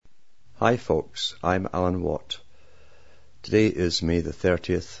Hi folks, I'm Alan Watt. Today is May the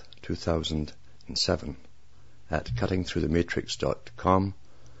 30th, 2007 at cuttingthroughthematrix.com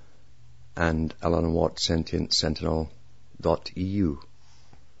and alanwattsentientsentinel.eu.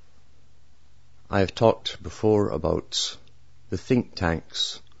 I have talked before about the think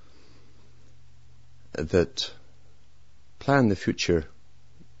tanks that plan the future.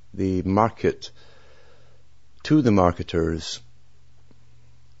 They market to the marketers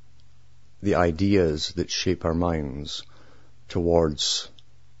the ideas that shape our minds towards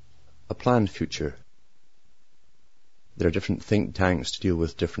a planned future. There are different think tanks to deal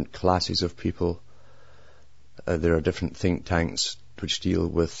with different classes of people. There are different think tanks which deal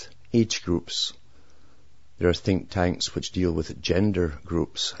with age groups. There are think tanks which deal with gender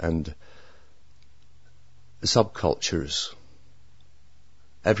groups and subcultures.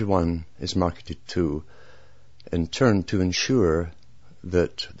 Everyone is marketed to in turn to ensure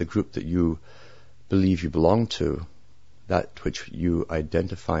that the group that you believe you belong to, that which you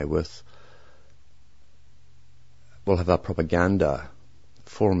identify with, will have a propaganda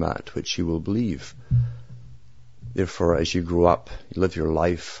format which you will believe. Therefore, as you grow up, you live your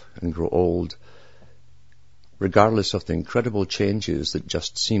life and grow old, regardless of the incredible changes that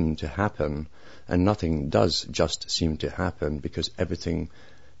just seem to happen, and nothing does just seem to happen because everything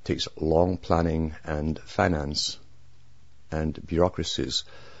takes long planning and finance and bureaucracies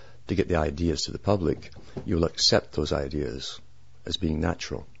to get the ideas to the public, you will accept those ideas as being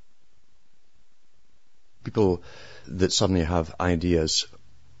natural. People that suddenly have ideas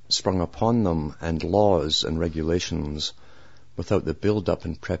sprung upon them and laws and regulations without the build-up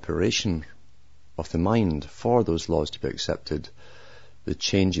and preparation of the mind for those laws to be accepted, the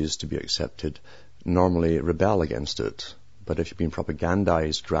changes to be accepted, normally rebel against it. But if you've been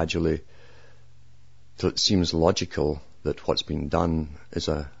propagandized gradually till it seems logical that what's been done is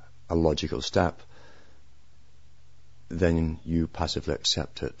a logical step, then you passively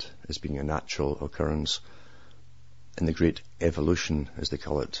accept it as being a natural occurrence in the great evolution, as they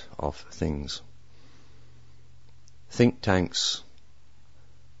call it, of things. Think tanks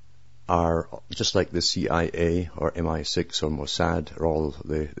are just like the CIA or MI6 or Mossad or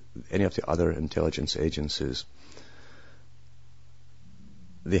any of the other intelligence agencies.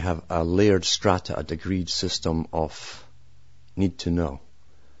 They have a layered strata, a degreed system of need to know,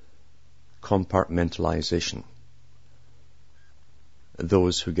 compartmentalization.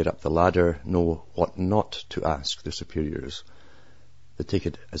 Those who get up the ladder know what not to ask their superiors. They take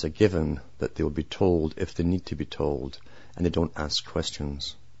it as a given that they will be told if they need to be told, and they don't ask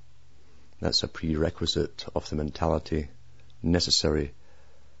questions. That's a prerequisite of the mentality necessary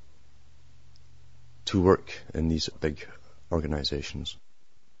to work in these big organizations.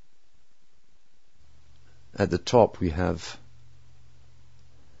 At the top we have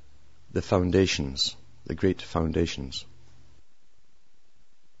the foundations, the great foundations.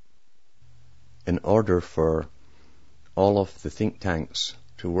 In order for all of the think tanks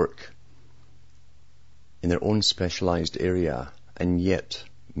to work in their own specialized area and yet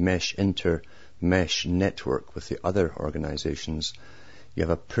mesh network with the other organizations, you have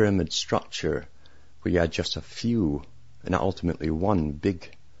a pyramid structure where you had just a few and ultimately one big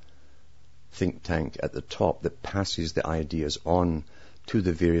think tank at the top that passes the ideas on to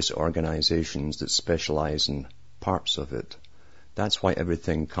the various organizations that specialize in parts of it. That's why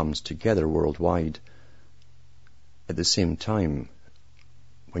everything comes together worldwide at the same time.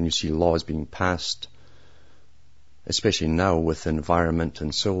 When you see laws being passed, especially now with the environment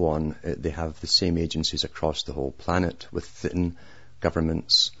and so on, they have the same agencies across the whole planet within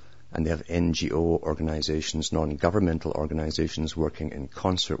governments, and they have NGO organizations, non-governmental organizations working in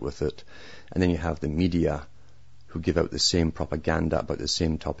concert with it. And then you have the media who give out the same propaganda about the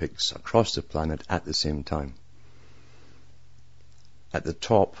same topics across the planet at the same time. At the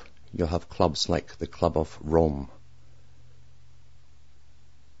top, you'll have clubs like the Club of Rome,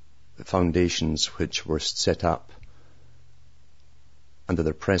 the foundations which were set up under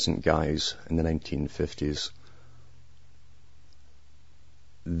their present guise in the 1950s.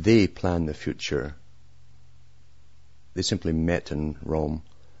 They plan the future. They simply met in Rome.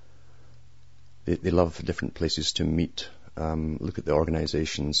 They love different places to meet. Look at the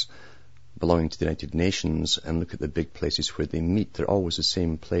organizations belonging to the United Nations and look at the big places where they meet. They're always the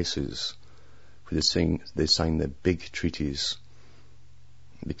same places where they sign the big treaties,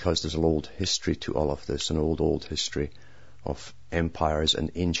 because there's an old history to all of this, an old history of empires and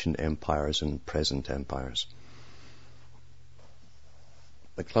ancient empires and present empires.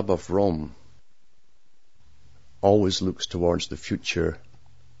 The Club of Rome always looks towards the future,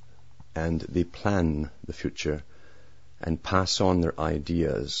 and they plan the future and pass on their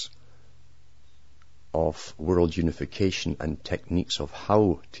ideas of world unification and techniques of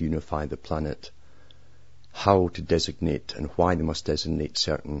how to unify the planet, how to designate and why they must designate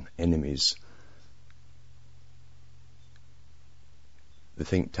certain enemies. The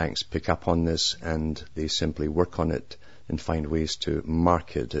think tanks pick up on this and they simply work on it and find ways to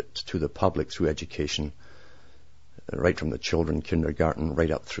market it to the public through education, right from the children, kindergarten,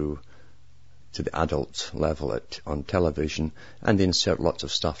 right up through to the adult level on television, and they insert lots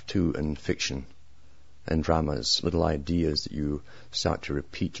of stuff too in fiction and dramas, little ideas that you start to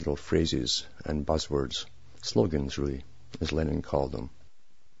repeat, little phrases and buzzwords, slogans really, as Lenin called them.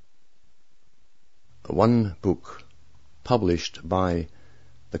 One book published by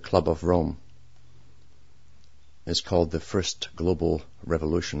the Club of Rome is called The First Global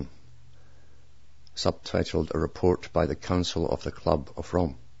Revolution, subtitled A Report by the Council of the Club of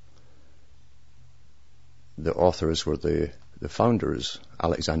Rome. The authors were the founders,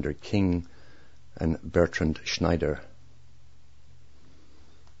 Alexander King and Bertrand Schneider.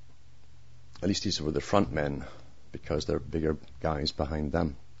 At least these were the front men, because there are bigger guys behind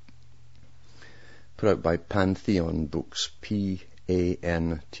them. Put out by Pantheon Books, Pantheon.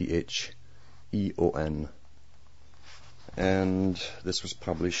 And this was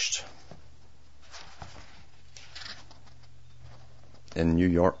published in New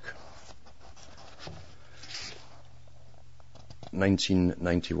York,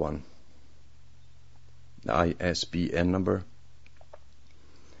 1991. The ISBN number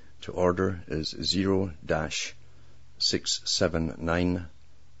to order is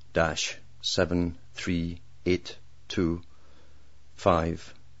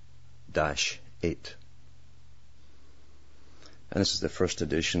And this is the first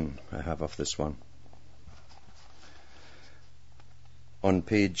edition I have of this one. On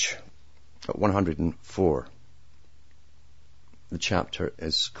page 104, the chapter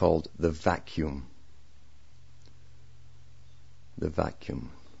is called The Vacuum. The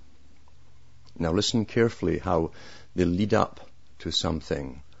vacuum. Now listen carefully how they lead up to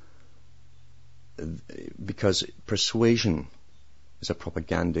something, because persuasion is a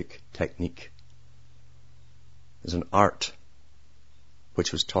propagandic technique. There's an art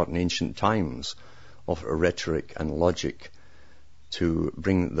which was taught in ancient times of rhetoric and logic to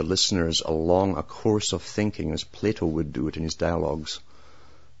bring the listeners along a course of thinking, as Plato would do it in his dialogues.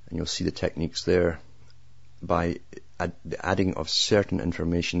 And you'll see the techniques there. By the adding of certain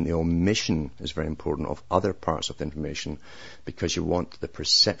information, the omission is very important of other parts of the information, because you want the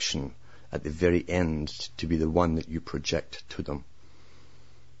perception at the very end to be the one that you project to them.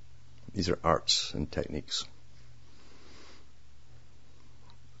 These are arts and techniques.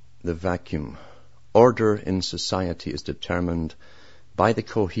 The vacuum. Order in society is determined by the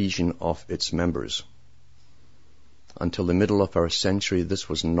cohesion of its members. Until the middle of our century, this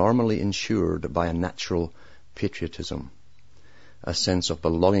was normally ensured by a natural patriotism, a sense of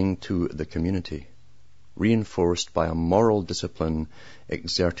belonging to the community, reinforced by a moral discipline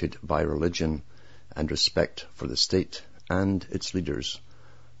exerted by religion and respect for the state and its leaders,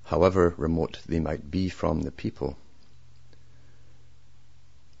 however remote they might be from the people.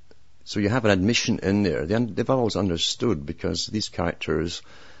 So you have an admission in there. They've always understood, because these characters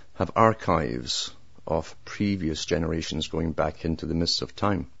have archives of previous generations going back into the mists of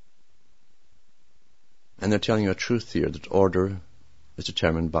time. And they're telling you a truth here, that order is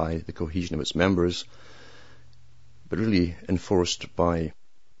determined by the cohesion of its members, but really enforced by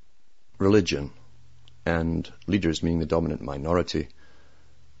religion and leaders, meaning the dominant minority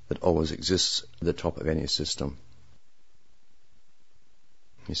that always exists at the top of any system.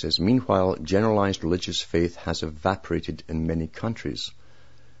 He says, meanwhile, generalized religious faith has evaporated in many countries.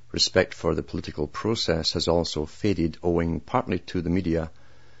 Respect for the political process has also faded, owing partly to the media,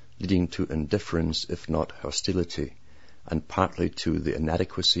 leading to indifference, if not hostility, and partly to the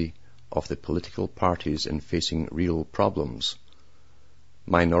inadequacy of the political parties in facing real problems.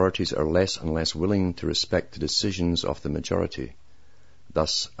 Minorities are less and less willing to respect the decisions of the majority.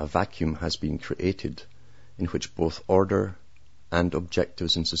 Thus, a vacuum has been created in which both order and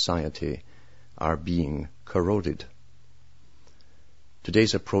objectives in society are being corroded.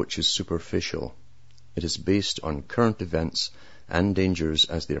 Today's approach is superficial. It is based on current events and dangers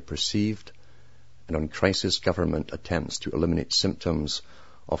as they are perceived, and on crisis government attempts to eliminate symptoms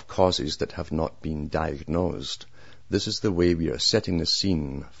of causes that have not been diagnosed. This is the way we are setting the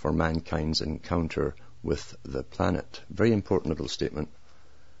scene for mankind's encounter with the planet. Very important little statement.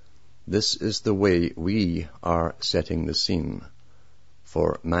 This is the way we are setting the scene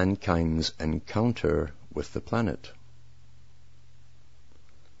for mankind's encounter with the planet.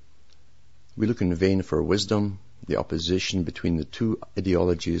 We look in vain for wisdom, The opposition between the two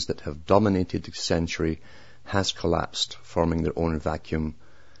ideologies that have dominated the century has collapsed, forming their own vacuum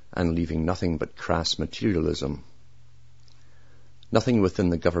and leaving nothing but crass materialism. Nothing within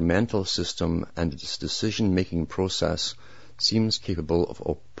the governmental system and its decision-making process seems capable of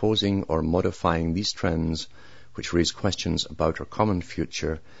opposing or modifying these trends, which raise questions about our common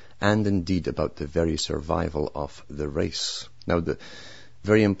future and indeed about the very survival of the race. Now,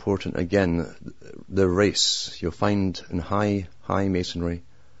 very important again, the race. You'll find in high Masonry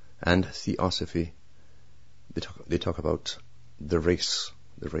and Theosophy, they talk about the race.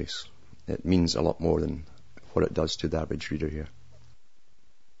 The race. It means a lot more than what it does to the average reader here.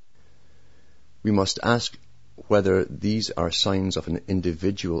 We must ask whether these are signs of an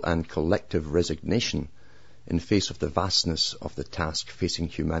individual and collective resignation in face of the vastness of the task facing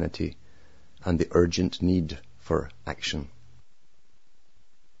humanity and the urgent need for action.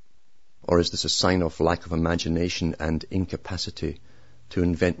 Or is this a sign of lack of imagination and incapacity to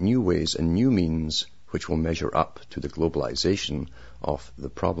invent new ways and new means which will measure up to the globalization of the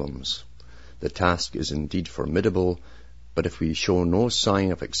problems? The task is indeed formidable, but if we show no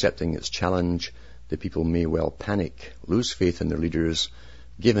sign of accepting its challenge, the people may well panic, lose faith in their leaders,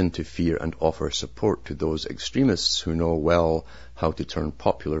 give in to fear, and offer support to those extremists who know well how to turn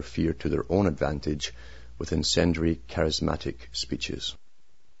popular fear to their own advantage with incendiary, charismatic speeches.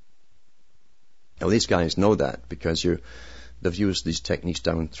 Now, these guys know that because they've used these techniques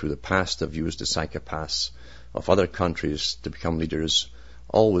down through the past. They've used the psychopaths of other countries to become leaders,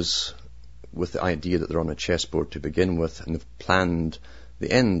 always with the idea that they're on a chessboard to begin with, and they've planned the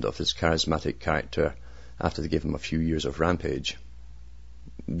end of this charismatic character after they give him a few years of rampage.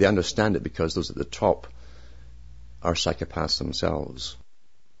 They understand it because those at the top are psychopaths themselves.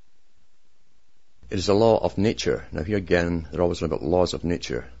 It is a law of nature. Now here again, they're always about laws of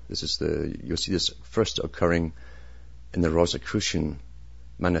nature. You'll see this first occurring in the Rosicrucian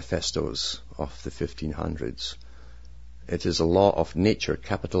manifestos of the 1500s. It is a law of nature,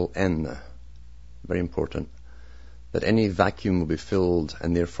 capital N, very important, that any vacuum will be filled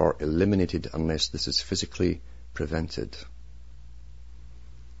and therefore eliminated unless this is physically prevented.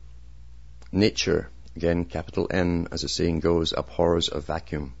 Nature, again, capital N, as the saying goes, abhors a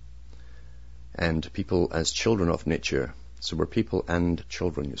vacuum. And people as children of nature, so we're people and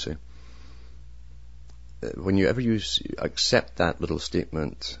children, you see. Whenever you accept that little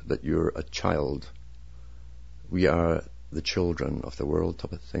statement that you're a child, we are the children of the world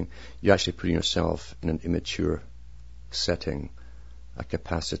type of thing, you're actually putting yourself in an immature setting, a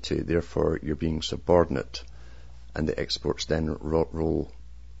capacity, therefore you're being subordinate, and the experts then roll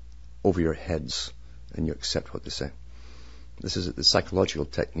over your heads and you accept what they say. This is the psychological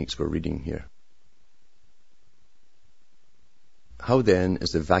techniques we're reading here. How then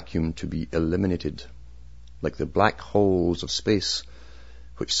is the vacuum to be eliminated? Like the black holes of space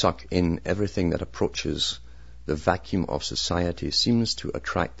which suck in everything that approaches, the vacuum of society seems to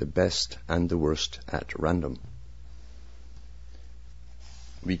attract the best and the worst at random.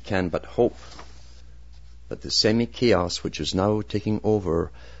 We can but hope that the semi-chaos which is now taking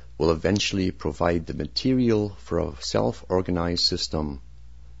over will eventually provide the material for a self-organized system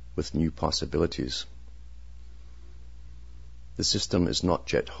with new possibilities. The system is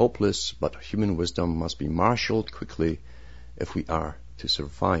not yet hopeless, but human wisdom must be marshaled quickly if we are to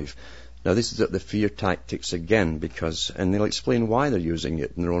survive. Now this is the fear tactics again, and they'll explain why they're using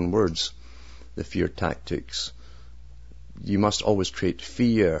it in their own words, the fear tactics. You must always create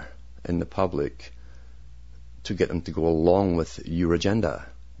fear in the public to get them to go along with your agenda.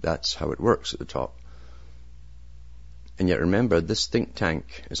 That's how it works at the top. And yet remember, this think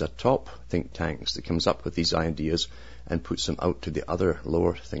tank is a top think tank that comes up with these ideas and puts them out to the other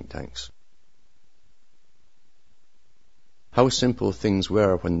lower think tanks. How simple things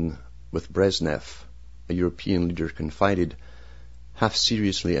were when, with Brezhnev, a European leader, confided, half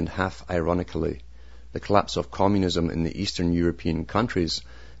seriously and half ironically, the collapse of communism in the Eastern European countries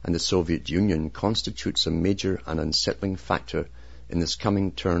and the Soviet Union constitutes a major and unsettling factor in this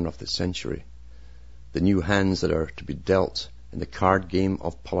coming turn of the century. The new hands that are to be dealt in the card game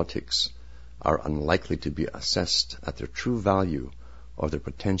of politics are unlikely to be assessed at their true value or their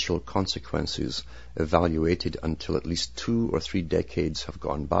potential consequences evaluated until at least 2 or 3 decades have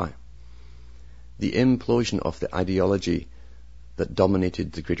gone by. The implosion of the ideology that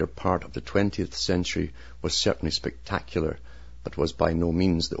dominated the greater part of the 20th century was certainly spectacular, but was by no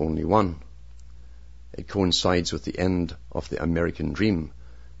means the only one. It coincides with the end of the American dream,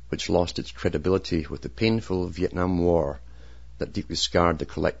 which lost its credibility with the painful Vietnam War that deeply scarred the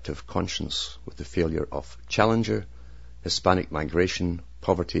collective conscience, with the failure of Challenger, Hispanic migration,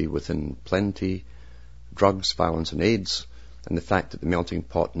 poverty within plenty, drugs, violence and AIDS, and the fact that the melting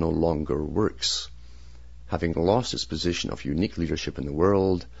pot no longer works. Having lost its position of unique leadership in the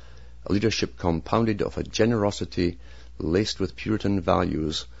world, a leadership compounded of a generosity laced with Puritan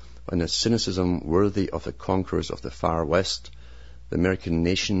values and a cynicism worthy of the conquerors of the far west, the American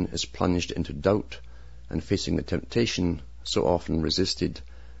nation is plunged into doubt and facing the temptation so often resisted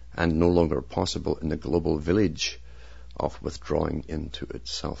and no longer possible in the global village of withdrawing into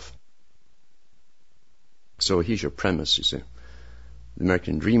itself. So here's your premise, you see. The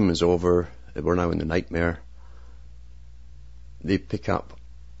American dream is over. We're now in the nightmare. They pick up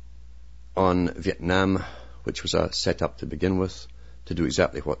on Vietnam, which was a set-up to begin with, to do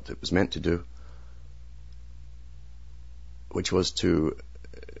exactly what it was meant to do, which was to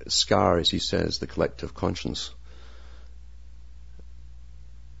scar, as he says, the collective conscience.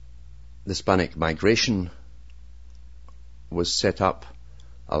 The Hispanic migration was set up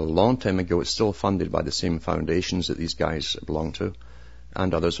a long time ago. It's still funded by the same foundations that these guys belong to,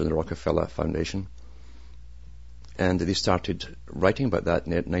 and others in the Rockefeller Foundation. And they started writing about that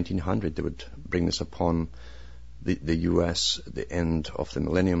in 1900. They would bring this upon the US at the end of the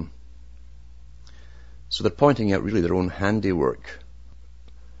millennium. So they're pointing out really their own handiwork,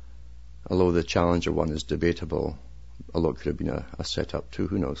 although the Challenger one is debatable, although it could have been a set-up too,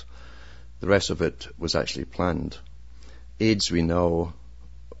 who knows. The rest of it was actually planned. AIDS, we know,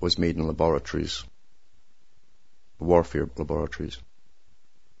 was made in laboratories, warfare laboratories.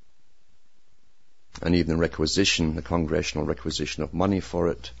 And even the congressional requisition of money for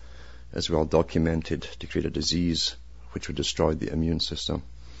it, is well documented to create a disease which would destroy the immune system.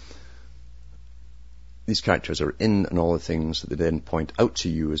 These characters are in all the things that they then point out to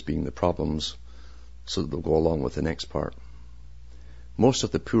you as being the problems, so that they'll go along with the next part. Most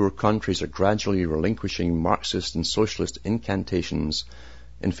of the poor countries are gradually relinquishing Marxist and socialist incantations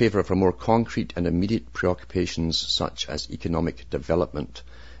in favor of a more concrete and immediate preoccupations such as economic development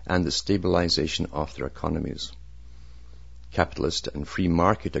and the stabilization of their economies. Capitalist and free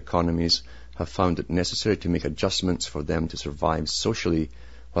market economies have found it necessary to make adjustments for them to survive socially,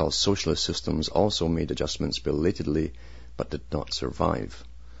 while socialist systems also made adjustments belatedly but did not survive.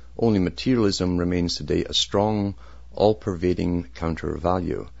 Only materialism remains today a strong, all-pervading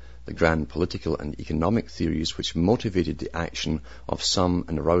counter-value. The grand political and economic theories which motivated the action of some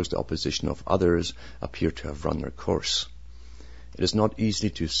and aroused the opposition of others appear to have run their course. It is not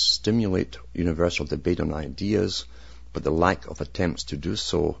easy to stimulate universal debate on ideas, but the lack of attempts to do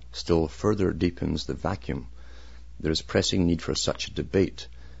so still further deepens the vacuum. There is pressing need for such a debate,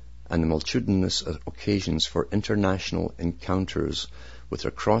 and the multitudinous occasions for international encounters with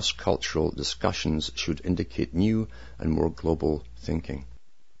their cross-cultural discussions should indicate new and more global thinking.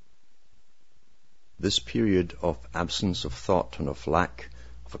 This period of absence of thought and of lack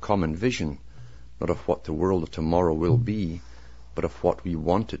of a common vision, not of what the world of tomorrow will be, but of what we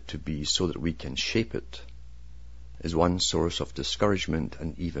want it to be so that we can shape it, is one source of discouragement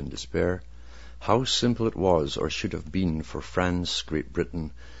and even despair. How simple it was or should have been for France, Great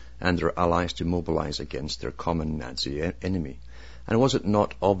Britain, and their allies to mobilize against their common Nazi enemy. And was it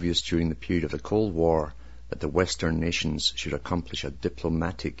not obvious during the period of the Cold War that the Western nations should accomplish a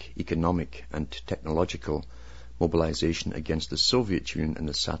diplomatic, economic, and technological mobilization against the Soviet Union and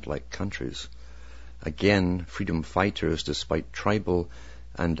the satellite countries? Again, freedom fighters, despite tribal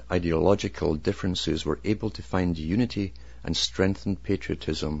and ideological differences, were able to find unity and strengthen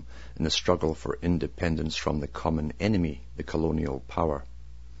patriotism in the struggle for independence from the common enemy, the colonial power.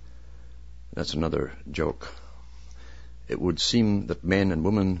 That's another joke. It would seem that men and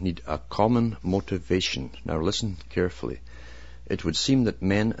women need a common motivation. Now listen carefully. It would seem that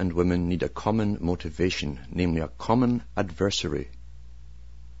men and women need a common motivation, namely a common adversary,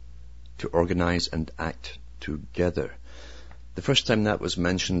 to organize and act together. The first time that was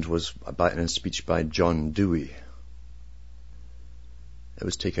mentioned was in a speech by John Dewey. It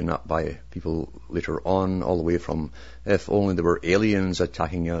was taken up by people later on, all the way from if only there were aliens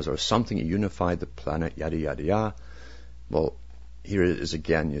attacking us or something to unify the planet, yada yada yada. Well, here it is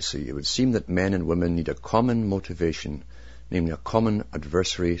again, you see. It would seem that men and women need a common motivation, namely a common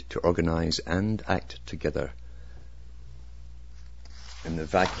adversary to organize and act together. In the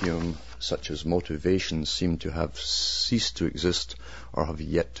vacuum, such as motivations seem to have ceased to exist or have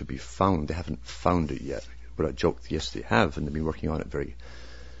yet to be found. They haven't found it yet. But I joked, yes, they have, and they've been working on it very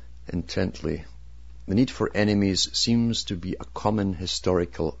intently. The need for enemies seems to be a common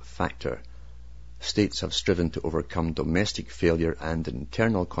historical factor. States have striven to overcome domestic failure and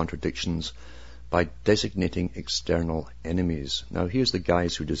internal contradictions by designating external enemies. Now here's the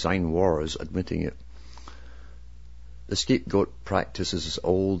guys who design wars admitting it. The scapegoat practice is as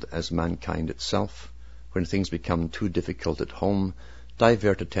old as mankind itself. When things become too difficult at home,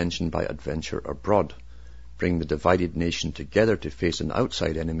 divert attention by adventure abroad. Bring the divided nation together to face an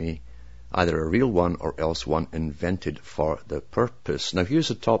outside enemy, either a real one or else one invented for the purpose. Now here's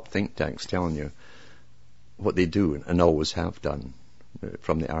the top think tanks telling you what they do and always have done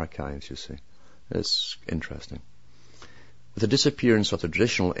from the archives, you see. It's interesting. With the disappearance of the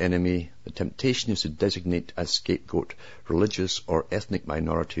traditional enemy, the temptation is to designate as scapegoat religious or ethnic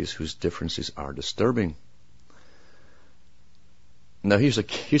minorities whose differences are disturbing. Now here's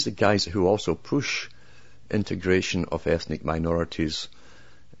the guys who also push integration of ethnic minorities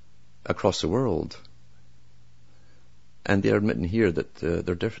across the world. And they're admitting here that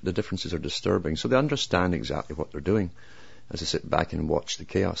the differences are disturbing. So they understand exactly what they're doing as they sit back and watch the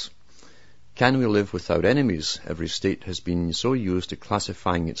chaos. Can we live without enemies? Every state has been so used to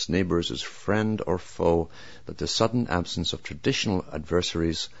classifying its neighbours as friend or foe that the sudden absence of traditional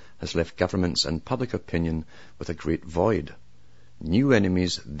adversaries has left governments and public opinion with a great void. New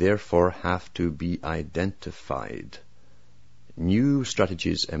enemies therefore have to be identified. New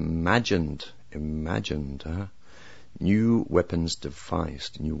strategies imagined. New weapons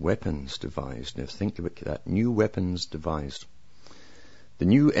devised. Now think about that. New weapons devised. The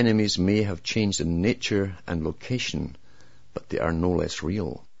new enemies may have changed in nature and location, but they are no less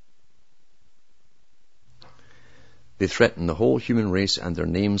real. They threaten the whole human race, and their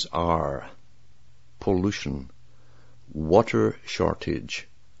names are pollution, water shortage,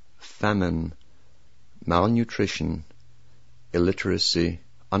 famine, malnutrition, illiteracy,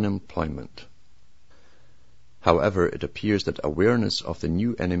 unemployment. However, it appears that awareness of the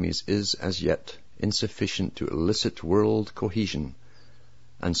new enemies is as yet insufficient to elicit world cohesion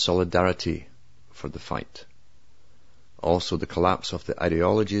and solidarity for the fight. Also, the collapse of the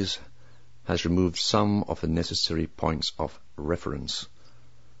ideologies has removed some of the necessary points of reference.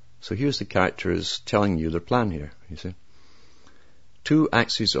 So here's the characters telling you their plan here, you see. Two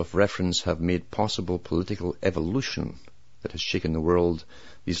axes of reference have made possible political evolution that has shaken the world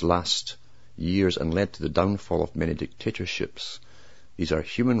these last years and led to the downfall of many dictatorships. These are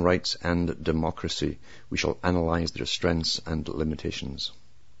human rights and democracy. We shall analyze their strengths and limitations.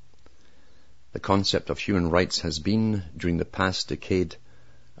 The concept of human rights has been, during the past decade,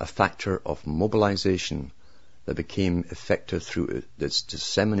 a factor of mobilization that became effective through its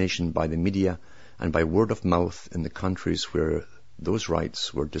dissemination by the media and by word of mouth in the countries where those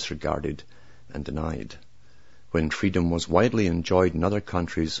rights were disregarded and denied. When freedom was widely enjoyed in other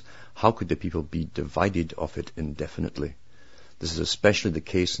countries, how could the people be divided of it indefinitely? This is especially the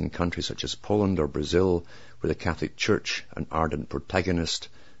case in countries such as Poland or Brazil, where the Catholic Church, an ardent protagonist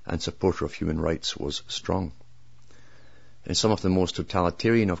and supporter of human rights, was strong. In some of the most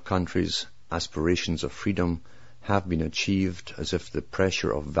totalitarian of countries, aspirations of freedom have been achieved as if the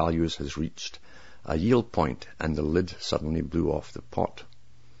pressure of values has reached a yield point and the lid suddenly blew off the pot.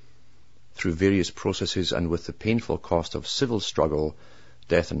 Through various processes and with the painful cost of civil struggle,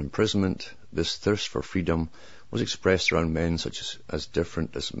 death and imprisonment, this thirst for freedom was expressed around men such as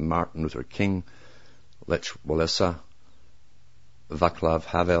different as Martin Luther King, Lech Walesa, Václav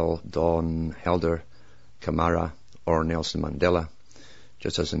Havel, Don Helder, Camara, or Nelson Mandela,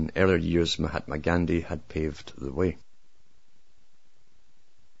 just as in earlier years Mahatma Gandhi had paved the way.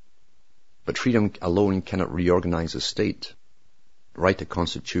 But freedom alone cannot reorganize a state, write a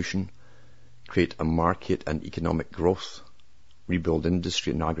constitution, create a market and economic growth, rebuild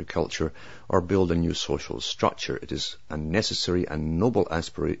industry and agriculture, or build a new social structure. It is a necessary and noble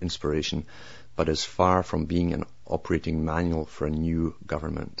inspiration, but is far from being an operating manual for a new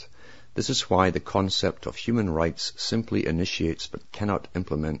government. This is why the concept of human rights simply initiates but cannot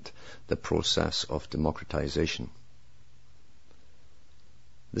implement the process of democratization.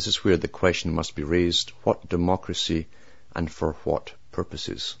 This is where the question must be raised: what democracy and for what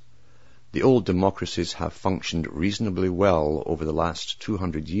purposes? The old democracies have functioned reasonably well over the last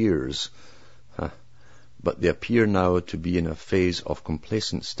 200 years, but they appear now to be in a phase of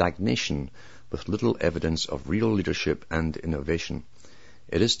complacent stagnation with little evidence of real leadership and innovation.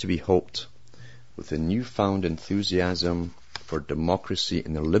 It is to be hoped, with the newfound enthusiasm for democracy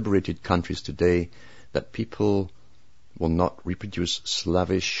in the liberated countries today, that people will not reproduce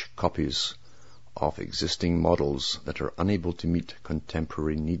slavish copies of existing models that are unable to meet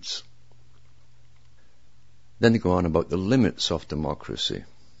contemporary needs. Then they go on about the limits of democracy.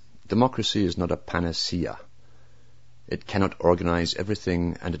 Democracy is not a panacea. It cannot organize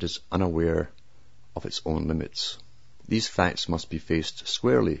everything, and it is unaware of its own limits. These facts must be faced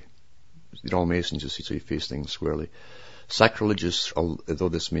squarely. They're all Masons, you see, so you face things squarely. Sacrilegious, although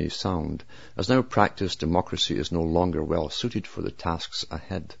this may sound, as now practiced, democracy is no longer well suited for the tasks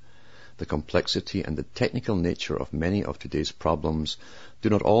ahead. The complexity and the technical nature of many of today's problems do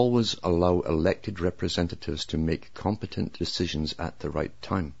not always allow elected representatives to make competent decisions at the right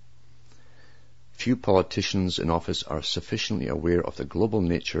time. Few politicians in office are sufficiently aware of the global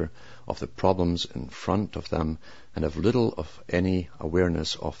nature of the problems in front of them and have little of any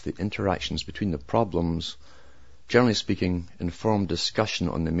awareness of the interactions between the problems. Generally speaking, informed discussion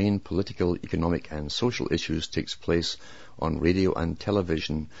on the main political, economic and social issues takes place on radio and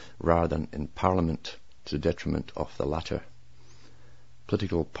television rather than in Parliament, to the detriment of the latter.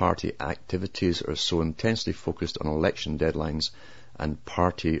 Political party activities are so intensely focused on election deadlines and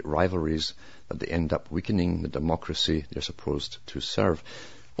party rivalries that they end up weakening the democracy they're supposed to serve.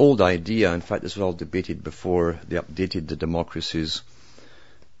 Old idea, in fact, this was all debated before they updated the democracies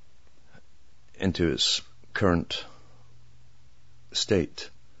into its current state.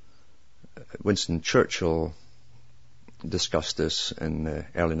 Winston Churchill discussed this in the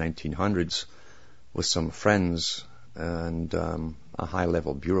early 1900s with some friends, and a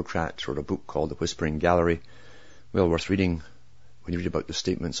high-level bureaucrat wrote a book called The Whispering Gallery. Well worth reading when you read about the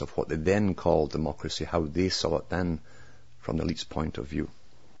statements of what they then called democracy, how they saw it then from the elite's point of view.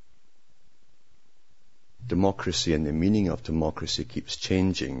 Democracy and the meaning of democracy keeps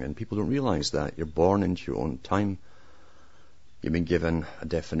changing, and people don't realize that. You're born into your own time. You've been given a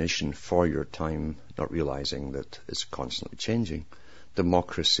definition for your time, not realizing that it's constantly changing.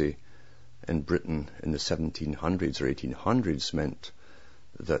 Democracy in Britain in the 1700s or 1800s meant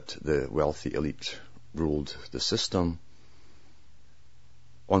that the wealthy elite ruled the system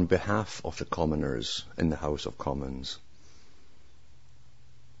on behalf of the commoners in the House of Commons.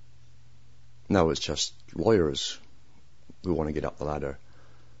 Now it's just lawyers who want to get up the ladder.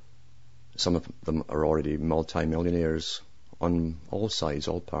 Some of them are already multi-millionaires on all sides,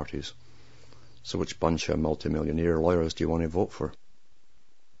 all parties. So which bunch of multi-millionaire lawyers do you want to vote for?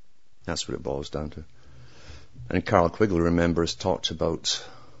 That's what it boils down to. And Carl Quigley, remembers, talks about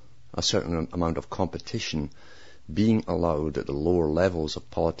a certain amount of competition being allowed at the lower levels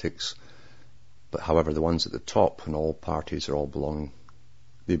of politics, but however the ones at the top and all parties are all belong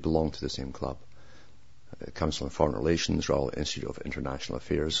to the same club. Council on Foreign Relations, Royal Institute of International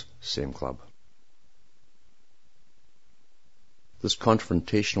Affairs, same club. This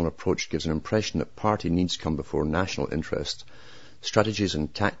confrontational approach gives an impression that party needs come before national interest. Strategies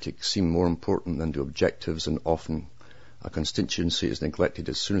and tactics seem more important than the objectives, and often a constituency is neglected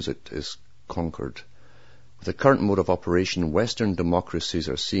as soon as it is conquered. With the current mode of operation, Western democracies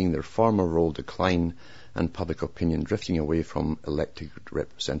are seeing their former role decline and public opinion drifting away from elected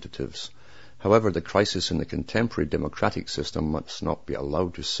representatives. However, the crisis in the contemporary democratic system must not be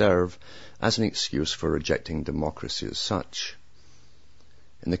allowed to serve as an excuse for rejecting democracy as such.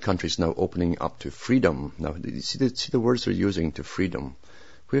 In the countries now opening up to freedom, now see the words they're using, to freedom.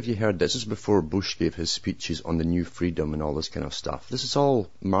 Where have you heard this? This is before Bush gave his speeches on the new freedom and all this kind of stuff. This is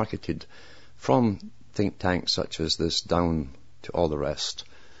all marketed from think tanks such as this down to all the rest,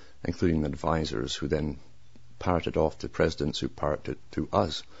 including advisors who then parroted off to presidents who parroted to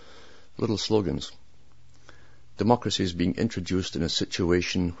us. Little slogans. Democracy is being introduced in a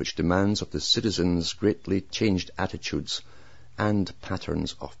situation which demands of the citizens greatly changed attitudes and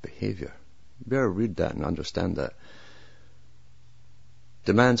patterns of behavior. You better read that and understand that.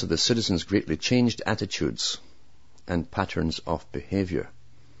 Demands of the citizens greatly changed attitudes and patterns of behavior.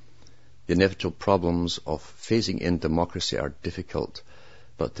 The inevitable problems of phasing in democracy are difficult,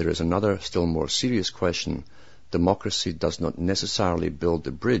 but there is another still more serious question. Democracy does not necessarily build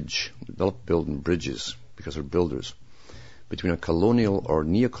the bridge, building bridges because they're builders, between a colonial or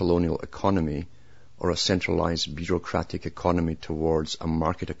neo-colonial economy or a centralized bureaucratic economy towards a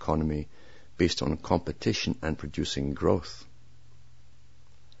market economy based on competition and producing growth.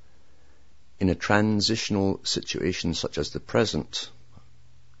 In a transitional situation such as the present,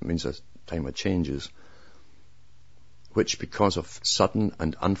 it means a time of changes, which because of sudden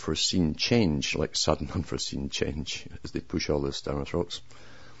and unforeseen change, like sudden unforeseen change as they push all this down our throats,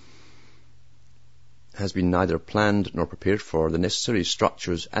 has been neither planned nor prepared for, the necessary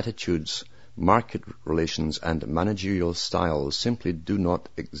structures, attitudes, market relations and managerial styles simply do not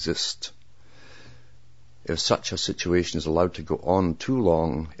exist. If such a situation is allowed to go on too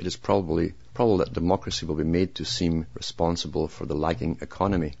long, it is probable that democracy will be made to seem responsible for the lagging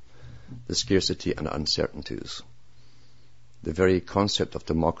economy, the scarcity and uncertainties. The very concept of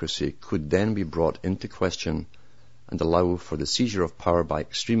democracy could then be brought into question and allow for the seizure of power by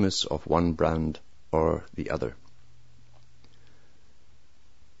extremists of one brand or the other.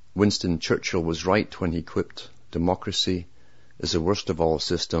 Winston Churchill was right when he quipped, "Democracy is the worst of all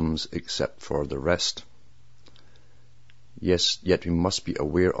systems except for the rest." Yes, yet we must be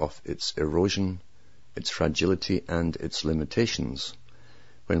aware of its erosion, its fragility, and its limitations.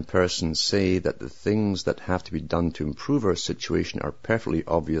 When persons say that the things that have to be done to improve our situation are perfectly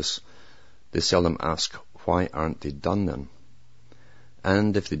obvious, they seldom ask, why aren't they done then?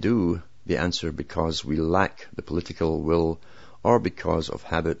 And if they do, they answer because we lack the political will, or because of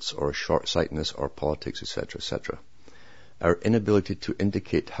habits or short-sightedness or politics, etc., etc. Our inability to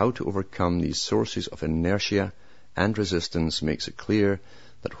indicate how to overcome these sources of inertia and resistance makes it clear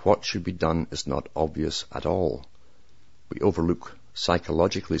that what should be done is not obvious at all. We overlook,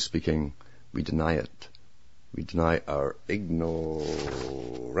 psychologically speaking, we deny it. We deny our ignorance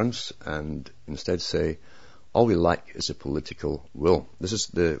and instead say, all we lack is a political will. This is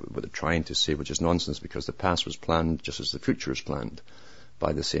what they're trying to say, which is nonsense, because the past was planned just as the future is planned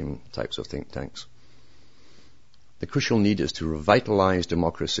by the same types of think tanks. The crucial need is to revitalize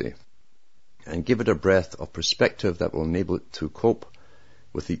democracy and give it a breath of perspective that will enable it to cope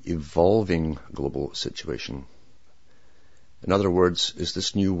with the evolving global situation. In other words, is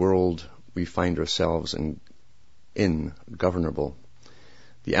this new world we find ourselves in governable?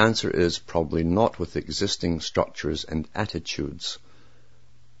 The answer is probably not with existing structures and attitudes.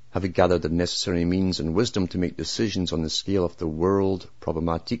 Have we gathered the necessary means and wisdom to make decisions on the scale of the world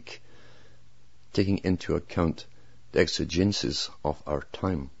problematique, taking into account the exigencies of our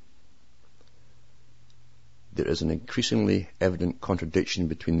time? There is an increasingly evident contradiction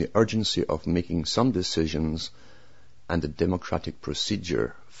between the urgency of making some decisions and the democratic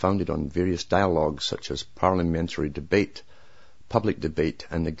procedure founded on various dialogues such as parliamentary debate, public debate,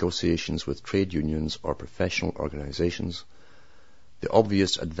 and negotiations with trade unions or professional organizations. The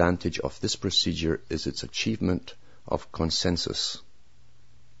obvious advantage of this procedure is its achievement of consensus.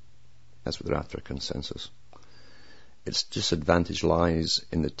 That's what they're after, consensus. Its disadvantage lies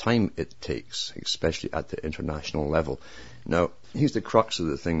in the time it takes, especially at the international level. Now, here's the crux of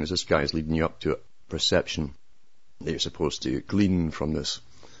the thing, is this guy is leading you up to a perception that you're supposed to glean from this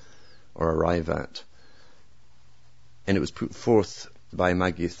or arrive at. And it was put forth by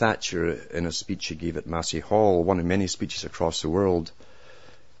Maggie Thatcher in a speech she gave at Massey Hall, one of many speeches across the world,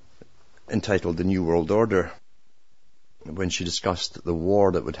 entitled The New World Order, when she discussed the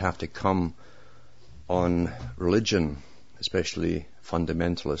war that would have to come on religion, especially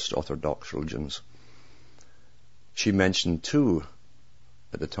fundamentalist orthodox religions. She mentioned too,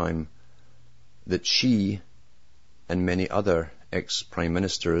 at the time, that she and many other ex-prime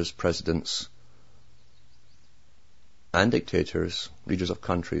ministers, presidents, and dictators, leaders of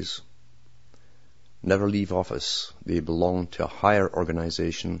countries, never leave office. They belong to a higher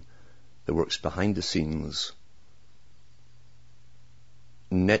organization that works behind the scenes,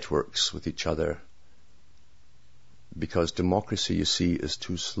 networks with each other, because democracy, you see, is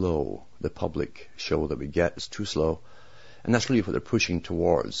too slow. The public show that we get is too slow. And that's really what they're pushing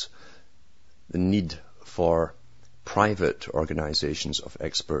towards, the need for private organizations of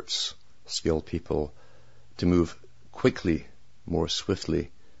experts, skilled people, to move quickly, more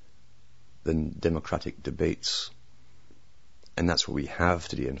swiftly than democratic debates. And that's what we have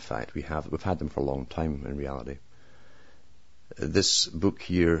today, in fact. We've had them for a long time, in reality. This book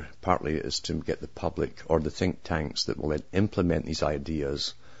here partly is to get the public or the think tanks that will then implement these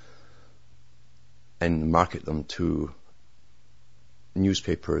ideas and market them to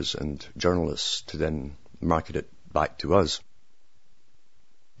newspapers and journalists to then market it back to us,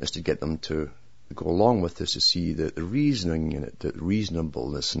 is to get them to go along with this, to see the reasoning in it, the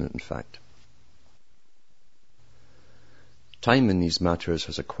reasonableness in it, in fact. Time in these matters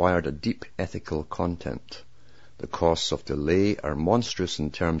has acquired a deep ethical content. The costs of delay are monstrous in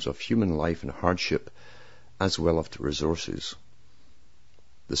terms of human life and hardship, as well as the resources.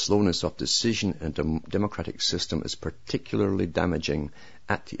 The slowness of decision in a democratic system is particularly damaging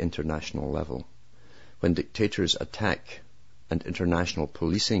at the international level. When dictators attack and international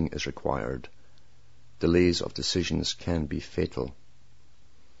policing is required, delays of decisions can be fatal.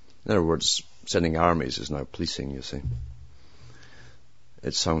 In other words, sending armies is now policing, you see.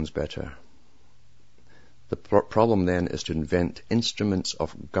 It sounds better. The problem then is to invent instruments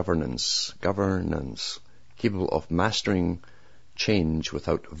of governance, capable of mastering change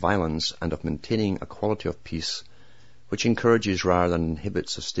without violence and of maintaining a quality of peace which encourages rather than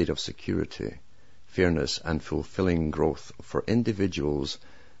inhibits a state of security, fairness and fulfilling growth for individuals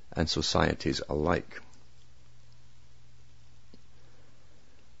and societies alike.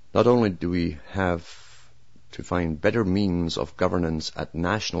 Not only do we have to find better means of governance at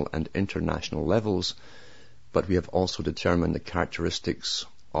national and international levels, but we have also determined the characteristics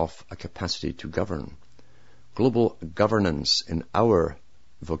of a capacity to govern. Global governance in our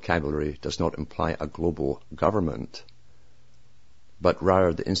vocabulary does not imply a global government. but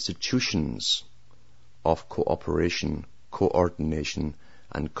rather the institutions of cooperation, coordination,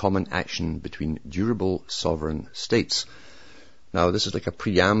 and common action between durable sovereign states. Now, this is like a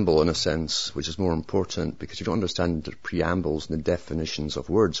preamble in a sense, which is more important because you don't understand the preambles and the definitions of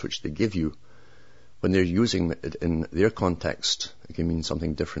words which they give you. When they're using it in their context, it can mean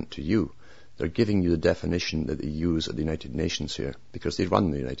something different to you. They're giving you the definition that they use at the United Nations here, because they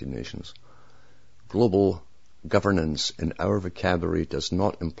run the United Nations. Global governance in our vocabulary does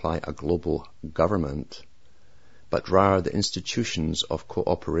not imply a global government, but rather the institutions of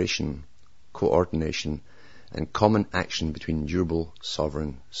cooperation, coordination, and common action between durable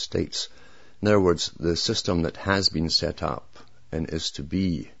sovereign states. In other words, the system that has been set up and is to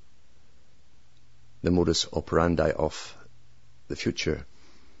be the modus operandi of the future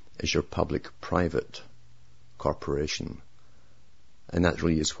is your public-private cooperation. And that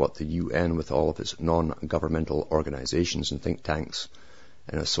really is what the UN, with all of its non-governmental organizations and think tanks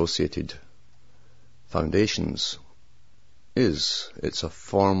and associated foundations, is. It's a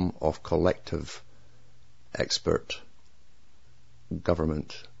form of collective expert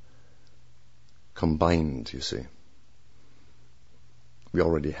government combined, you see. We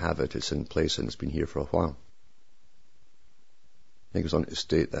already have it. It's in place and it's been here for a while. It goes on to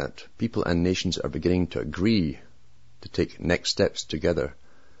state that people and nations are beginning to agree to take next steps together.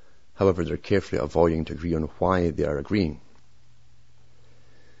 However, they're carefully avoiding to agree on why they are agreeing.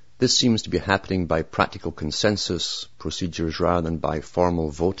 This seems to be happening by practical consensus procedures rather than by formal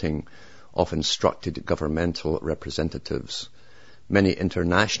voting of instructed governmental representatives. Many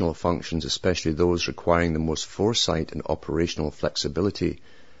international functions, especially those requiring the most foresight and operational flexibility,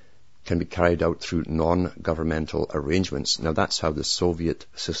 can be carried out through non-governmental arrangements. Now that's how the Soviet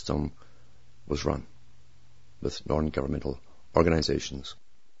system was run, with non-governmental organizations.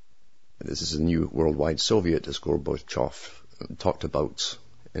 This is the new worldwide Soviet, as Gorbachev talked about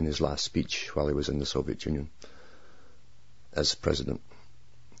in his last speech while he was in the Soviet Union as president.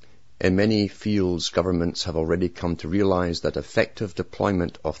 In many fields, governments have already come to realize that effective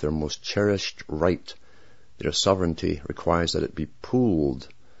deployment of their most cherished right, their sovereignty, requires that it be pooled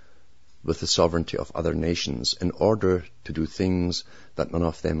with the sovereignty of other nations in order to do things that none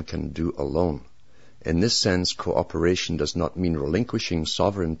of them can do alone. In this sense, cooperation does not mean relinquishing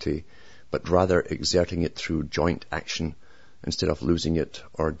sovereignty, but rather exerting it through joint action instead of losing it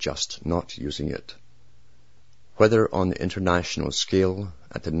or just not using it. Whether on the international scale,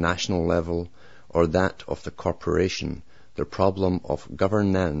 at the national level, or that of the corporation, the problem of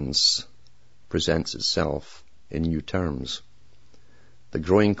governance presents itself in new terms. The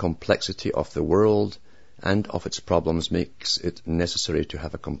growing complexity of the world and of its problems makes it necessary to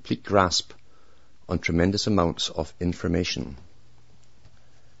have a complete grasp on tremendous amounts of information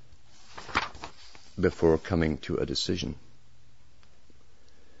before coming to a decision.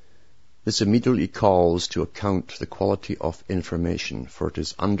 This immediately calls to account the quality of information, for it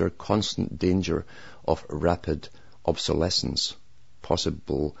is under constant danger of rapid obsolescence,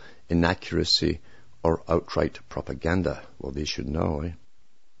 possible inaccuracy, or outright propaganda. Well, they should know, eh?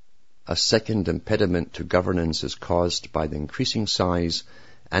 A second impediment to governance is caused by the increasing size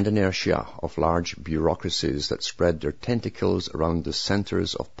and inertia of large bureaucracies that spread their tentacles around the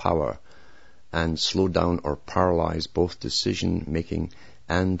centers of power and slow down or paralyze both decision-making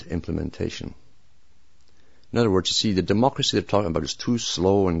and implementation. In other words, you see, the democracy they're talking about is too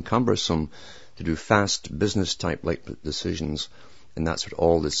slow and cumbersome to do fast business-type like decisions, and that's what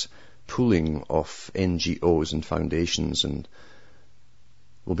all this pooling of NGOs and foundations and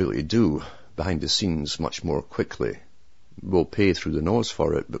will be able to do behind the scenes much more quickly. We'll pay through the nose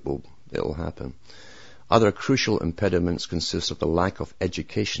for it, but it'll happen. Other crucial impediments consist of the lack of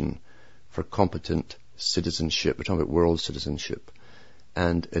education for competent citizenship. We're talking about world citizenship,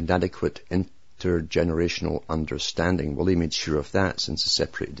 and inadequate intergenerational understanding. Well, they made sure of that since they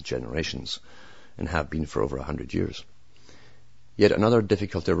separated the generations and have been for over 100 years. Yet another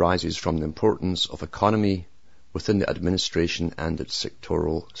difficulty arises from the importance of economy within the administration and its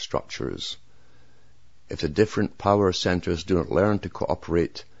sectoral structures. If the different power centers do not learn to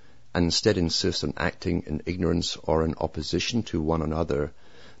cooperate and instead insist on acting in ignorance or in opposition to one another,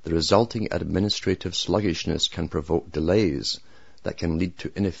 the resulting administrative sluggishness can provoke delays that can lead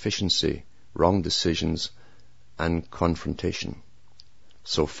to inefficiency, wrong decisions, and confrontation.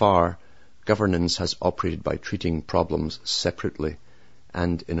 So far, governance has operated by treating problems separately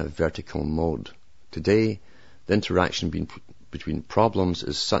and in a vertical mode. Today, the interaction between problems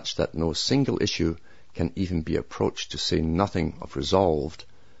is such that no single issue can even be approached, to say nothing of resolved,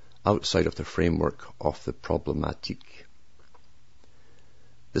 outside of the framework of the problematique.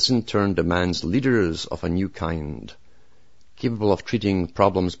 This in turn demands leaders of a new kind, capable of treating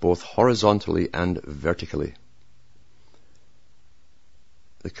problems both horizontally and vertically.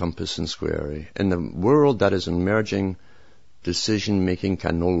 The compass and square. In the world that is emerging, decision-making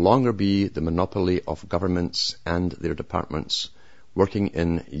can no longer be the monopoly of governments and their departments working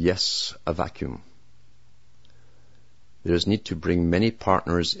in, yes, a vacuum. There is need to bring many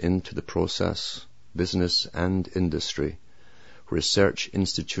partners into the process, business and industry, research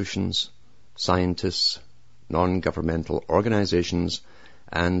institutions, scientists, non-governmental organizations,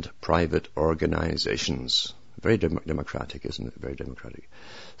 and private organizations. Very democratic, isn't it? Very democratic.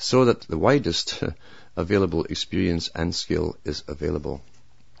 So that the widest available experience and skill is available.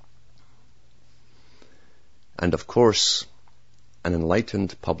 And of course, an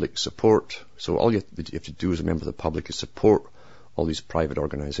enlightened public support. So all you have to do as a member of the public is support all these private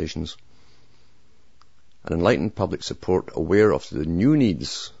organizations. An enlightened public support aware of the new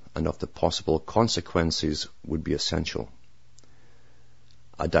needs and of the possible consequences would be essential.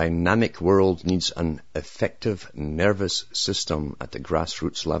 A dynamic world needs an effective nervous system at the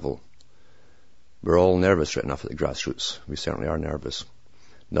grassroots level. We're all nervous right enough at the grassroots. We certainly are nervous.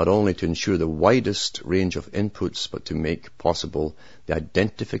 Not only to ensure the widest range of inputs, but to make possible the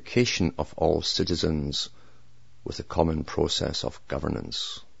identification of all citizens with a common process of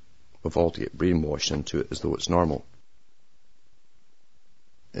governance. We've all to get brainwashed into it as though it's normal.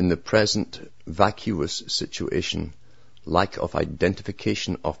 In the present vacuous situation, lack of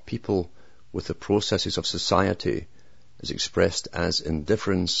identification of people with the processes of society is expressed as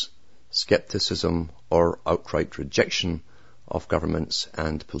indifference, skepticism, or outright rejection of governments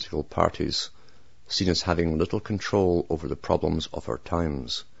and political parties, seen as having little control over the problems of our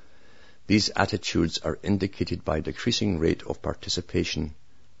times. These attitudes are indicated by a decreasing rate of participation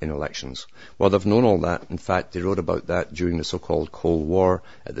in elections. Well, they've known all that. In fact, they wrote about that during the so-called Cold War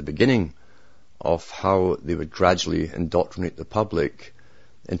at the beginning, of how they would gradually indoctrinate the public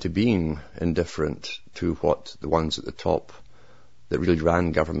into being indifferent to what the ones at the top that really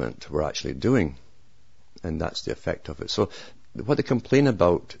ran government were actually doing. And that's the effect of it. So what they complain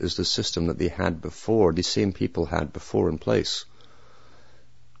about is the system that they had before, these same people had before in place,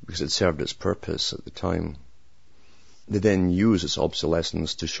 because it served its purpose at the time. They then use its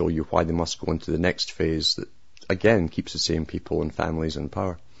obsolescence to show you why they must go into the next phase that, again, keeps the same people and families in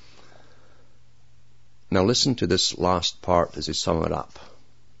power. Now listen to this last part as they sum it up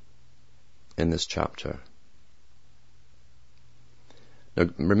in this chapter. Now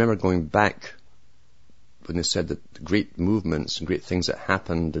remember, going back when they said that great movements and great things that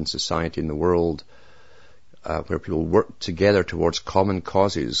happened in society, in the world, where people worked together towards common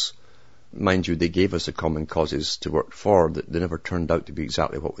causes. Mind you, they gave us the common causes to work for. They never turned out to be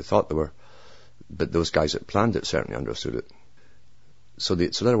exactly what we thought they were. But those guys that planned it certainly understood it. So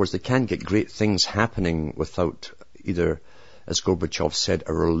in other words, they can't get great things happening without either, as Gorbachev said,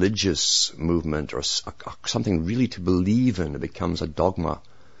 a religious movement or something really to believe in. It becomes a dogma.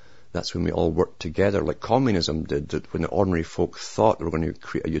 That's when we all work together, like communism did, that when the ordinary folk thought they were going to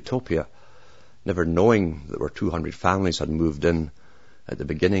create a utopia, never knowing that 200 families had moved in at the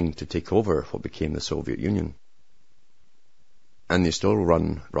beginning to take over what became the Soviet Union. And they still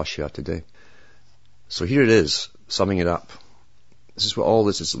run Russia today. So here it is, summing it up. This is what all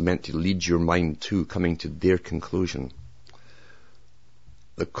this is meant to lead your mind to, coming to their conclusion.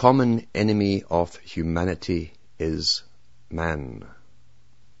 The common enemy of humanity is man.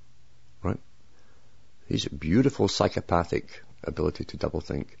 Right? He's a beautiful psychopathic ability to double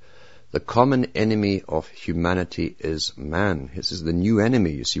think. The common enemy of humanity is man. This is the new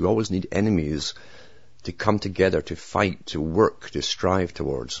enemy. You see, we always need enemies to come together, to fight, to work, to strive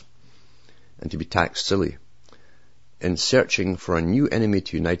towards, and to be taxed silly. In searching for a new enemy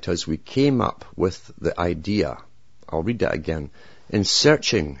to unite us, we came up with the idea. I'll read that again. In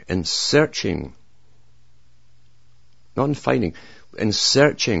searching, not in finding, in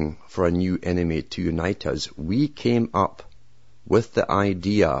searching for a new enemy to unite us, we came up with the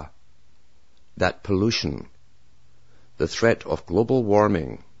idea that pollution, the threat of global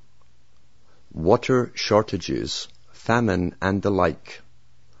warming, water shortages, famine, and the like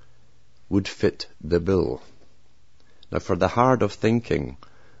would fit the bill. Now, for the hard of thinking,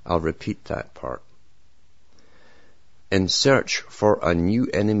 I'll repeat that part. In search for a new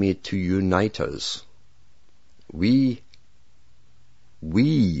enemy to unite us, we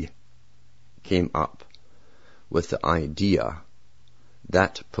came up with the idea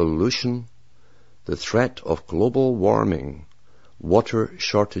that pollution, the threat of global warming, water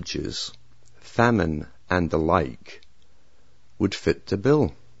shortages, famine, and the like would fit the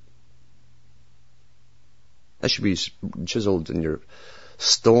bill. That should be chiseled in your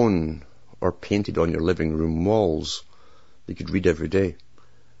stone or painted on your living room walls you could read every day.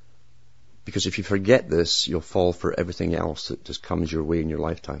 Because if you forget this, you'll fall for everything else that just comes your way in your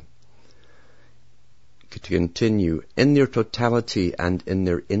lifetime. To continue, in their totality and in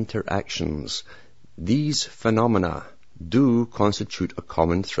their interactions, these phenomena do constitute a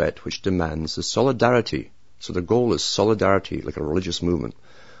common threat which demands the solidarity. So the goal is solidarity, like a religious movement,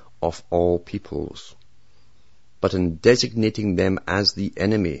 of all peoples. But in designating them as the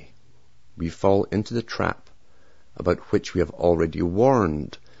enemy, we fall into the trap about which we have already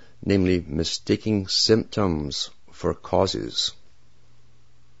warned, namely mistaking symptoms for causes.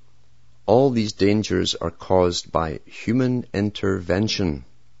 All these dangers are caused by human intervention,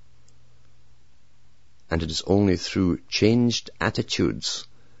 and it is only through changed attitudes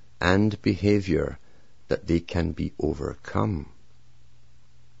and behavior that they can be overcome.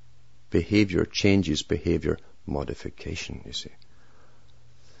 Behavior changes, behavior modification, you see.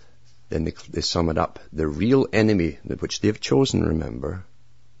 Then they sum it up. The real enemy, which they've chosen, remember,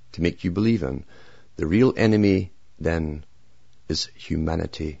 to make you believe in, the real enemy then is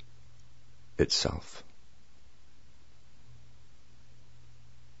humanity itself.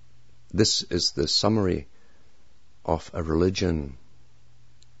 This is the summary of a religion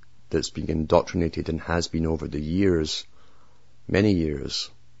that's been indoctrinated and has been over the years, many years,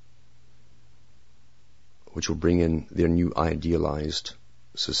 which will bring in their new idealized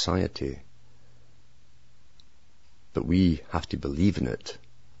society. But we have to believe in it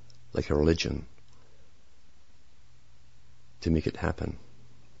like a religion to make it happen.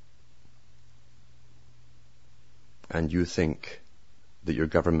 And you think that your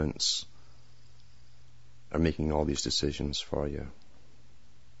governments are making all these decisions for you.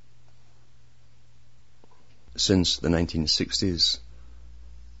 Since the 1960s,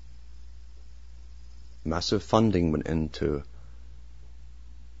 massive funding went into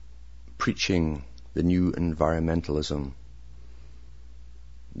preaching the new environmentalism,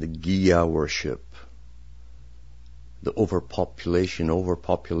 the Gaia worship, the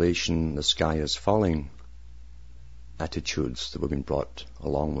overpopulation, the sky is falling attitudes that we've been brought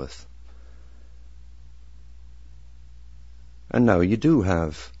along with. And now you do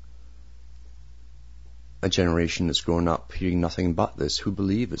have a generation that's grown up hearing nothing but this, who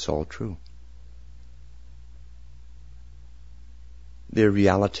believe it's all true. Their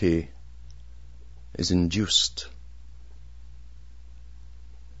reality is induced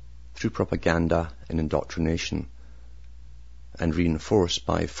through propaganda and indoctrination, and reinforced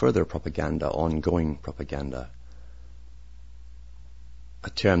by further propaganda, ongoing propaganda. A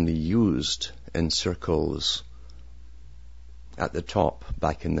term they used in circles at the top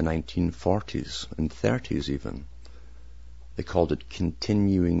back in the 1940s and 30s even. They called it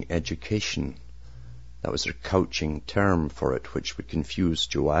continuing education. That was their couching term for it, which would confuse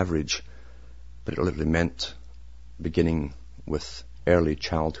Joe Average, but it literally meant beginning with early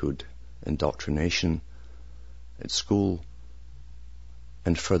childhood indoctrination at school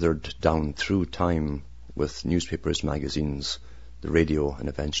and furthered down through time with newspapers, magazines, the radio, and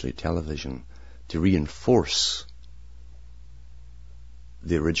eventually television to reinforce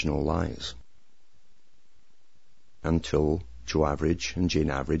the original lies. Until Joe Average and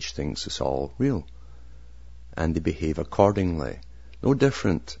Jane Average thinks it's all real. And they behave accordingly. No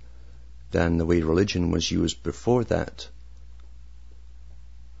different than the way religion was used before that,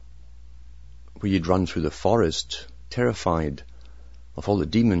 where you'd run through the forest terrified of all the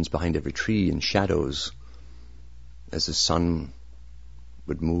demons behind every tree and shadows as the sun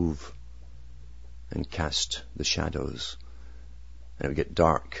would move and cast the shadows. And it would get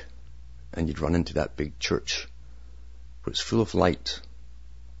dark and you'd run into that big church where it's full of light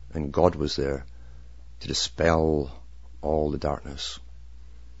and God was there to dispel all the darkness.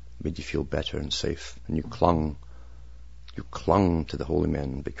 Made you feel better and safe, and you clung to the holy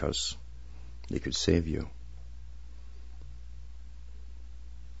men because they could save you.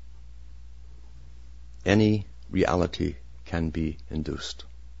 Any reality can be induced,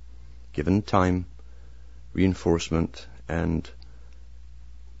 given time, reinforcement, and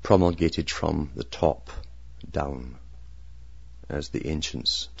promulgated from the top down, as the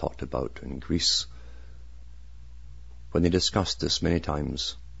ancients talked about in Greece, when they discussed this many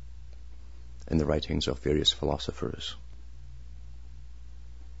times in the writings of various philosophers.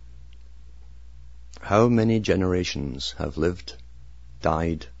 How many generations have lived,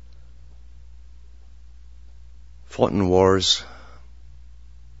 died, fought in wars,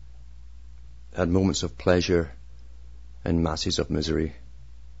 had moments of pleasure and masses of misery,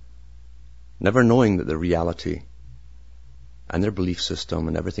 never knowing that the reality and their belief system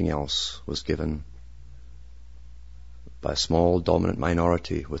and everything else was given by a small dominant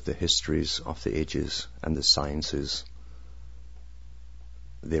minority with the histories of the ages and the sciences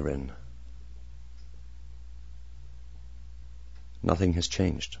therein. Nothing has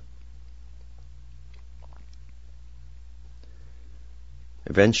changed.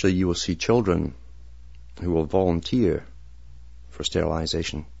 Eventually you will see children who will volunteer for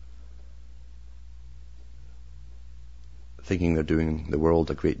sterilization, thinking they're doing the world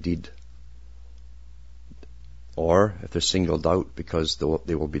a great deed. Or if they're singled out because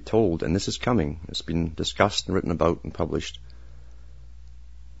they will be told, and this is coming, it's been discussed and written about and published,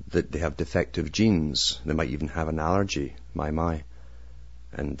 that they have defective genes. They might even have an allergy, my.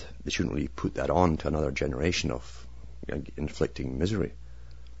 And they shouldn't really put that on to another generation of inflicting misery.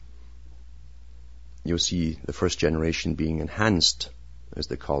 You'll see the first generation being enhanced, as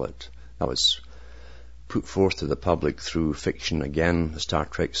they call it. That was put forth to the public through fiction again, the Star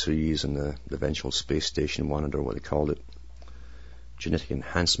Trek series and the eventual space station one, or what they called it. Genetic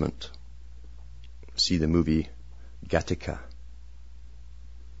enhancement. See the movie Gattaca.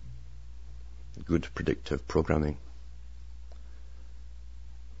 Good predictive programming.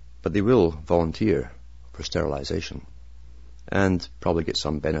 But they will volunteer for sterilization and probably get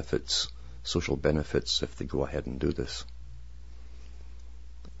some benefits, social benefits, if they go ahead and do this.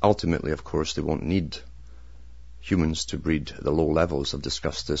 Ultimately, of course, they won't need humans to breed at the low levels. I've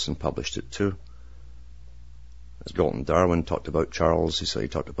discussed this and published it too. As Galton Darwin talked about Charles, he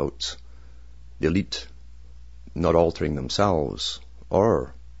talked about the elite not altering themselves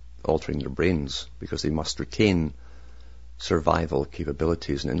or altering their brains because they must retain survival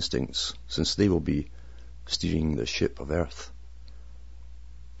capabilities and instincts, since they will be steering the ship of Earth.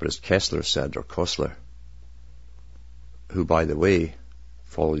 But as Kessler said, or Kostler, who, by the way,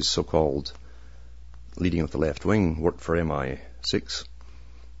 follows so-called leading of the left wing, worked for MI6,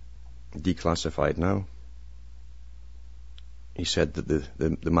 declassified now. He said that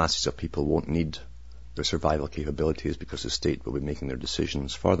the masses of people won't need their survival capabilities because the state will be making their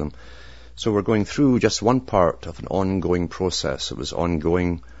decisions for them. So we're going through just one part of an ongoing process. It was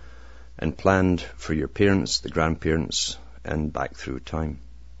ongoing and planned for your parents, the grandparents, and back through time.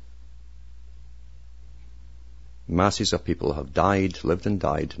 Masses of people have died, lived and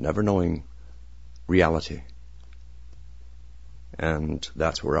died, never knowing reality. And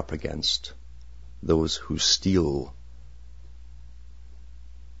that's what we're up against. Those who steal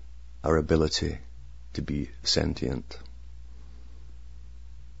our ability to be sentient.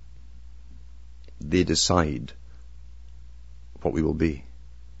 They decide what we will be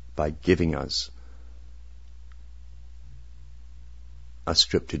by giving us a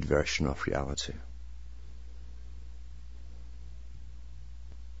scripted version of reality.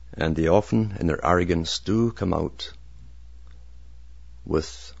 And they often, in their arrogance, do come out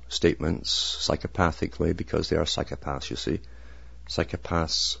with statements psychopathically, because they are psychopaths, you see.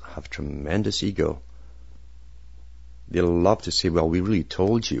 Psychopaths have tremendous ego. They love to say, well, we really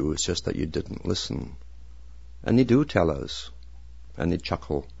told you, it's just that you didn't listen. And they do tell us. And they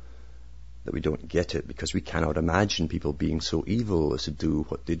chuckle that we don't get it, because we cannot imagine people being so evil as to do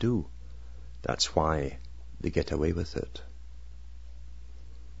what they do. That's why they get away with it.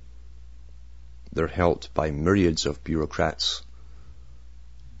 They're helped by myriads of bureaucrats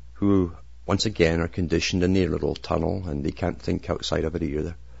who, once again, are conditioned in their little tunnel, and they can't think outside of it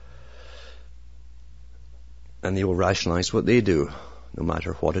either. And they will rationalize what they do, no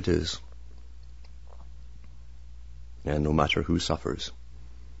matter what it is, and no matter who suffers.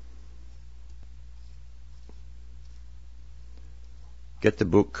 Get the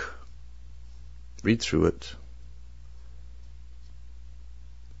book, read through it,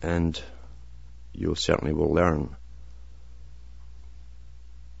 and you certainly will learn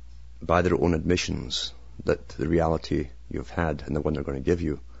by their own admissions that the reality you've had and the one they're going to give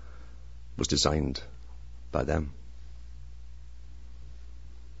you was designed by them.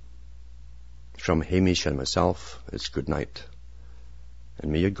 From Hamish and myself, it's good night.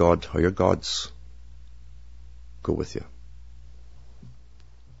 And may your God or your gods go with you.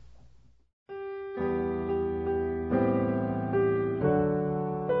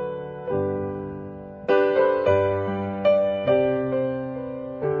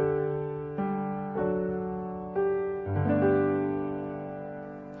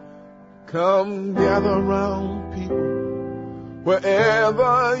 Come gather round, people,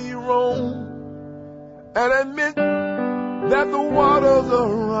 wherever you roam, and admit that the waters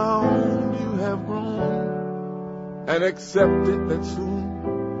around you have grown, and accept it that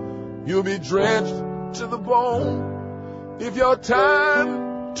soon you'll be drenched to the bone. If your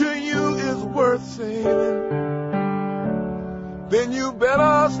time to you is worth saving, then you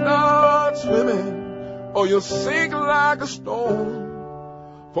better start swimming, or you'll sink like a stone.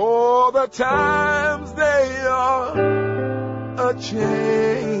 For the times they are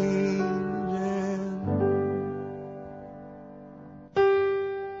a-changing.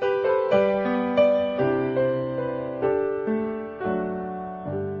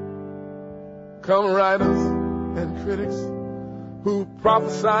 Come writers and critics who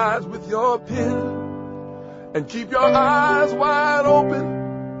prophesize with your pen, and keep your eyes wide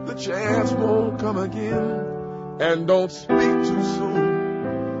open, the chance won't come again. And don't speak too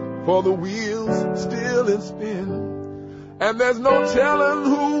soon, for the wheel's still in spin, and there's no telling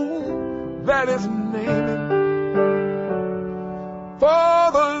who that is naming.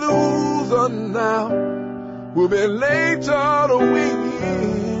 For the loser now will be later to win,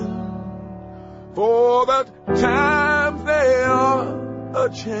 for the times they are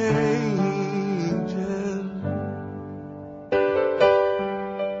a-changing.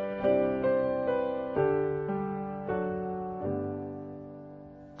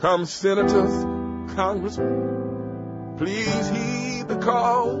 Come senators, congressmen, please heed the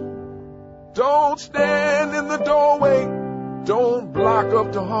call. Don't stand in the doorway, don't block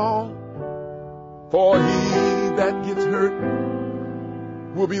up the hall, for he that gets hurt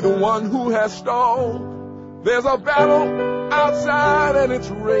will be the one who has stalled. There's a battle outside and it's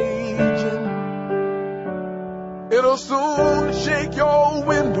raging. It'll soon shake your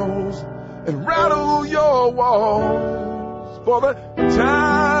windows and rattle your walls, for the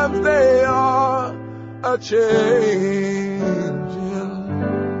times they are a-changing.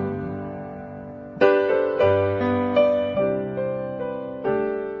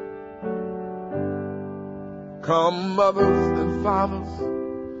 Come mothers and fathers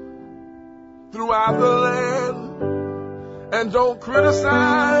throughout the land, and don't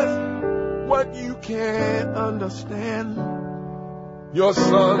criticize what you can't understand. Your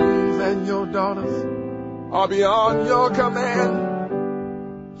sons and your daughters are beyond your command.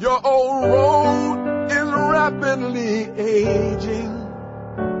 Your old road is rapidly aging.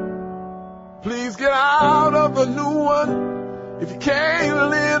 Please get out of the new one if you can't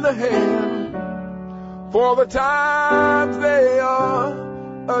lend a hand, for the times they are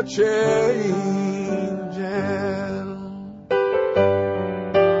a-changing.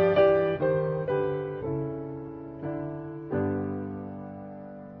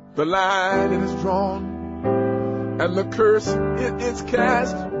 The line is drawn and the curse it is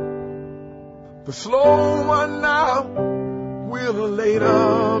cast. The slow one now will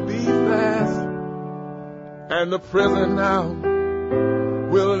later be fast, and the present now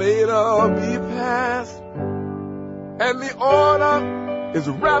will later be past, and the order is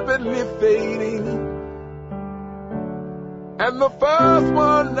rapidly fading, and the first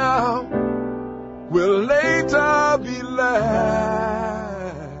one now will later be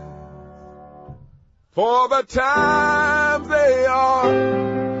last, for the times they are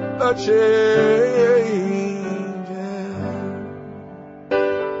a-changing.